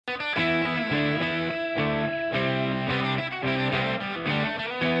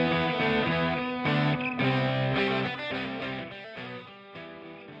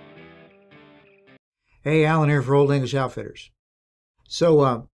Hey, Alan here for Old English Outfitters. So,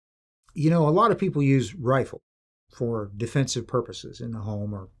 a lot of people use rifle for defensive purposes in the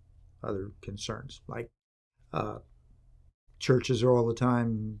home or other concerns, like churches are all the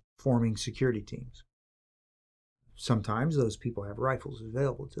time forming security teams. Sometimes those people have rifles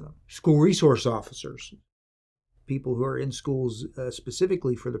available to them. School resource officers, people who are in schools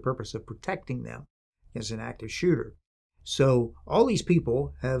specifically for the purpose of protecting them against an active shooter. So all these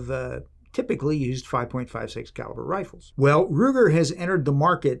people have typically used 5.56 caliber rifles. Well, Ruger has entered the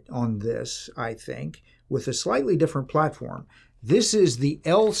market on this, I think, with a slightly different platform. This is the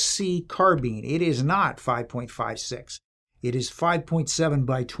LC Carbine. It is not 5.56. It is 5.7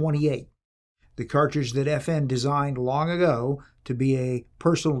 by 28. The cartridge that FN designed long ago to be a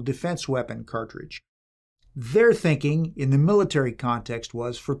personal defense weapon cartridge. Their thinking in the military context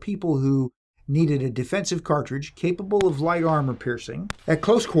was for people who needed a defensive cartridge capable of light armor piercing at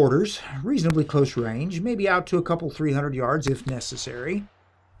close quarters, reasonably close range, maybe out to a couple 300 yards if necessary,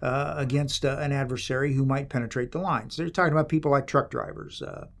 against an adversary who might penetrate the lines. They're talking about people like truck drivers,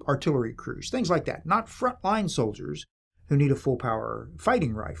 artillery crews, things like that. Not frontline soldiers who need a full power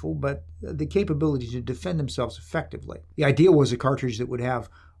fighting rifle, but the capability to defend themselves effectively. The idea was a cartridge that would have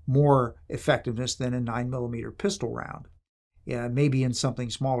more effectiveness than a 9mm pistol round. Maybe in something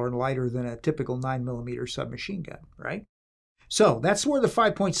smaller and lighter than a typical 9mm submachine gun, right? So that's where the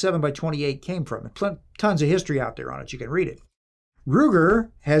 5.7 by 28 came from. Tons of history out there on it. You can read it.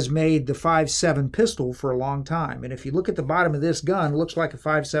 Ruger has made the 5.7 pistol for a long time. And if you look at the bottom of this gun, it looks like a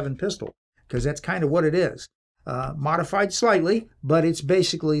 5.7 pistol because that's kind of what it is. Modified slightly, but it's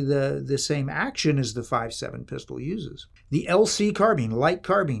basically the same action as the 5.7 pistol uses. The LC Carbine, light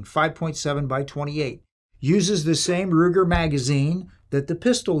carbine, 5.7 by 28. Uses the same Ruger magazine that the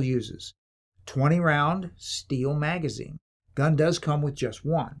pistol uses. 20-round steel magazine. Gun does come with just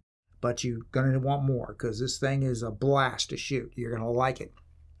one, but you're going to want more because this thing is a blast to shoot. You're going to like it.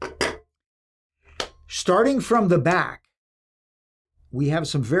 Starting from the back, we have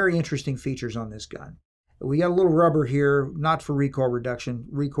some very interesting features on this gun. We got a little rubber here, not for recoil reduction.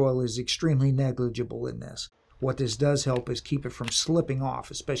 Recoil is extremely negligible in this. What this does help is keep it from slipping off,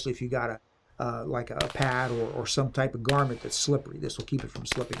 especially if you got like a pad or some type of garment that's slippery. This will keep it from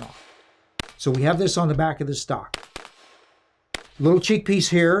slipping off. So we have this on the back of the stock. Little cheek piece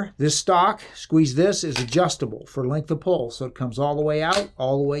here. This stock, squeeze this, is adjustable for length of pull. So it comes all the way out,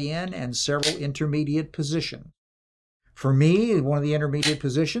 all the way in, and several intermediate positions. For me, one of the intermediate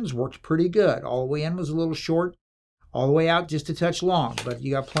positions worked pretty good. All the way in was a little short, all the way out just a touch long, but you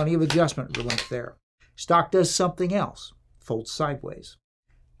got plenty of adjustment length there. Stock does something else. Folds sideways.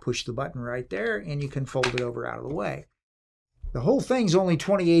 Push the button right there, and you can fold it over out of the way. The whole thing's only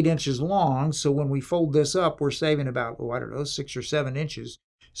 28 inches long, so when we fold this up, we're saving about, 6 or 7 inches.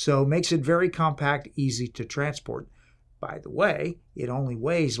 So it makes it very compact, easy to transport. By the way, it only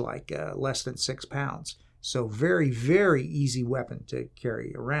weighs like less than 6 pounds. So very, very easy weapon to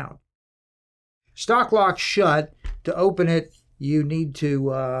carry around. Stock lock shut. To open it, you need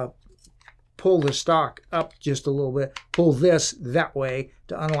to pull the stock up just a little bit. Pull this that way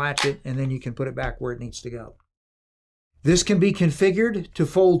to unlatch it, and then you can put it back where it needs to go. This can be configured to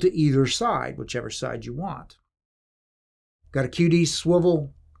fold to either side, whichever side you want. Got a QD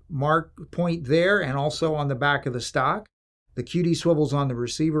swivel mark point there and also on the back of the stock. The QD swivels on the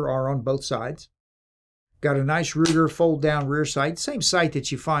receiver are on both sides. Got a nice Ruger fold-down rear sight, same sight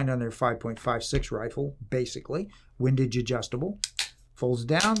that you find on their 5.56 rifle, basically. Windage adjustable. Folds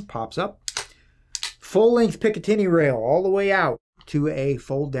down, pops up. Full-length Picatinny rail all the way out to a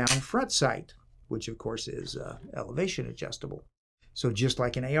fold-down front sight, which of course is elevation adjustable. So just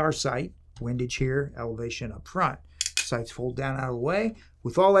like an AR sight, windage here, elevation up front. Sights fold down out of the way.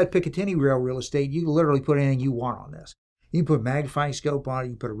 With all that Picatinny rail real estate, you can literally put anything you want on this. You can put a magnifying scope on it,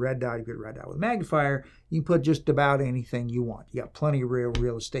 you can put a red dot, you can put a red dot with a magnifier, you can put just about anything you want. You got plenty of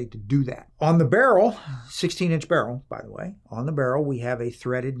real estate to do that. On the barrel, 16-inch barrel, by the way, on the barrel we have a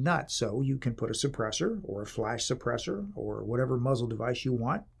threaded nut, so you can put a suppressor or a flash suppressor or whatever muzzle device you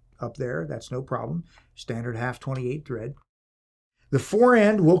want up there, that's no problem. Standard half 28 thread. The fore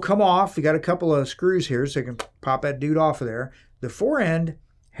end will come off. You got a couple of screws here so you can pop that dude off of there. The fore end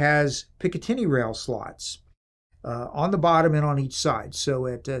has Picatinny rail slots. On the bottom and on each side. So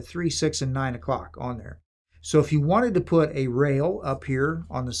at 3, 6, and 9 o'clock on there. So if you wanted to put a rail up here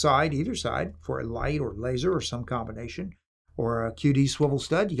on the side, either side, for a light or laser or some combination, or a QD swivel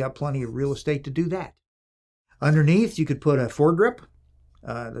stud, you got plenty of real estate to do that. Underneath, you could put a foregrip.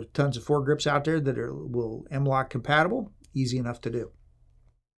 There's tons of foregrips out there that will M-lock compatible. Easy enough to do.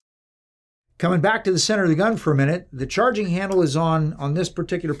 Coming back to the center of the gun for a minute, the charging handle is on this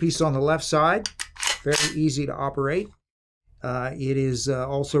particular piece on the left side. very easy to operate. It is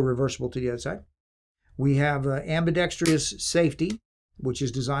also reversible to the other side. We have ambidextrous safety, which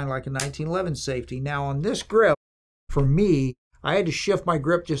is designed like a 1911 safety. Now on this grip, for me, I had to shift my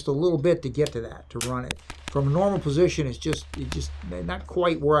grip just a little bit to get to that, to run it. From a normal position, it's just not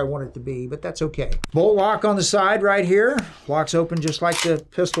quite where I want it to be, but that's okay. Bolt lock on the side right here. Locks open just like the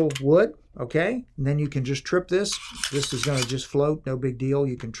pistol would, okay? And then you can just trip this. This is gonna just float, no big deal.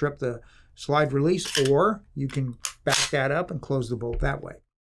 You can trip the slide release, or you can back that up and close the bolt that way.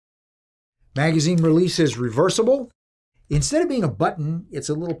 Magazine release is reversible. Instead of being a button, it's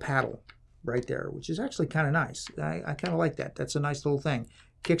a little paddle right there, which is actually kind of nice. I kind of like that. That's a nice little thing.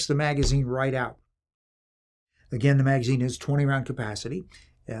 Kicks the magazine right out. Again, the magazine is 20 round capacity.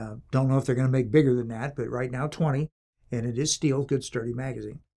 Don't know if they're going to make bigger than that, but right now 20, and it is steel, good sturdy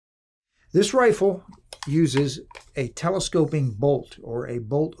magazine. This rifle uses a telescoping bolt, or a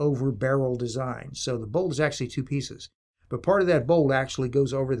bolt over barrel design. So the bolt is actually two pieces, but part of that bolt actually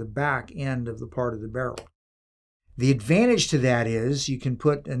goes over the back end of the part of the barrel. The advantage to that is you can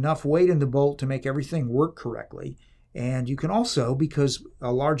put enough weight in the bolt to make everything work correctly. And you can also, because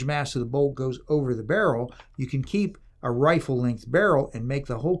a large mass of the bolt goes over the barrel, you can keep a rifle length barrel and make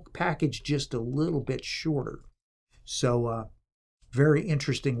the whole package just a little bit shorter. So very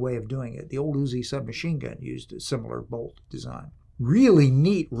interesting way of doing it. The old Uzi submachine gun used a similar bolt design. Really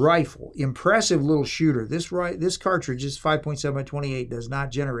neat rifle, impressive little shooter. This cartridge, this 5.7 by 28, does not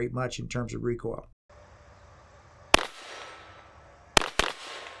generate much in terms of recoil.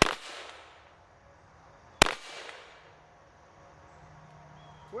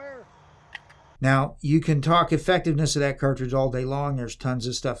 Now, you can talk effectiveness of that cartridge all day long. There's tons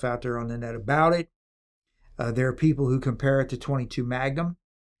of stuff out there on the net about it. There are people who compare it to 22 Magnum.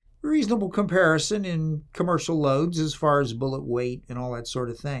 Reasonable comparison in commercial loads as far as bullet weight and all that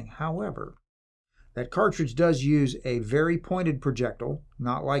sort of thing. However, that cartridge does use a very pointed projectile,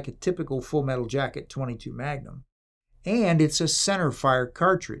 not like a typical Full Metal Jacket 22 Magnum. And it's a center fire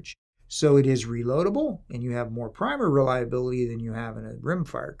cartridge. So it is reloadable, and you have more primer reliability than you have in a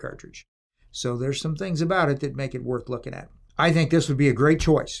rimfire cartridge. So there's some things about it that make it worth looking at. I think this would be a great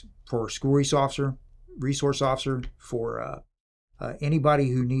choice for a school resource officer, for anybody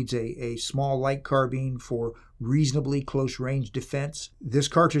who needs a small light carbine for reasonably close range defense. This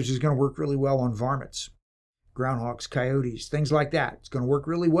cartridge is going to work really well on varmints, groundhogs, coyotes, things like that. It's going to work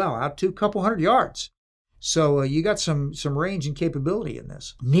really well out to a couple 100 yards. So you got some range and capability in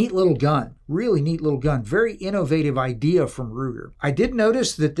this. Neat little gun, really neat little gun. Very innovative idea from Ruger. I did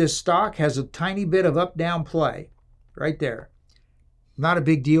notice that this stock has a tiny bit of up-down play right there. Not a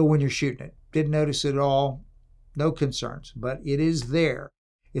big deal when you're shooting it. Didn't notice it at all. No concerns, but it is there.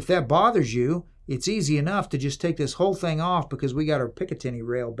 If that bothers you, it's easy enough to just take this whole thing off, because we got our Picatinny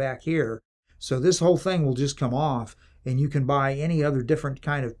rail back here. So this whole thing will just come off, and you can buy any other different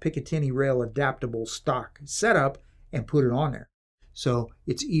kind of Picatinny rail adaptable stock setup and put it on there. So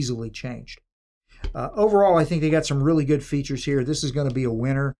it's easily changed. Overall, I think they got some really good features here. This is going to be a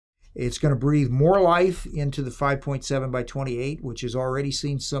winner. It's going to breathe more life into the 5.7 by 28, which has already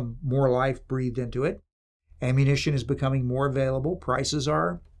seen some more life breathed into it. Ammunition is becoming more available. Prices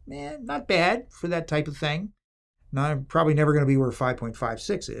are not bad for that type of thing. Probably never going to be where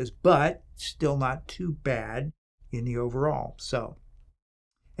 5.56 is, but still not too bad in the overall. So,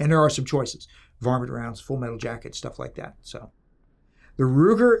 and there are some choices: varmint rounds, Full Metal Jacket, stuff like that. So the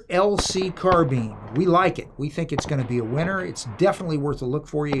Ruger LC carbine, we like it. We think it's going to be a winner. It's definitely worth a look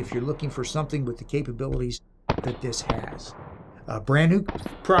for you if you're looking for something with the capabilities that this has. A brand new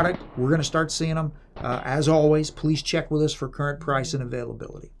product. We're going to start seeing them. As always, please check with us for current price and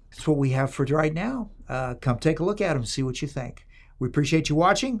availability. That's what we have for right now. Come take a look at them, see what you think. We appreciate you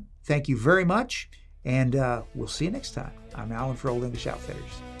watching. Thank you very much. And we'll see you next time. I'm Alan for Old English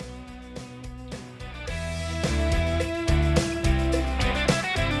Outfitters.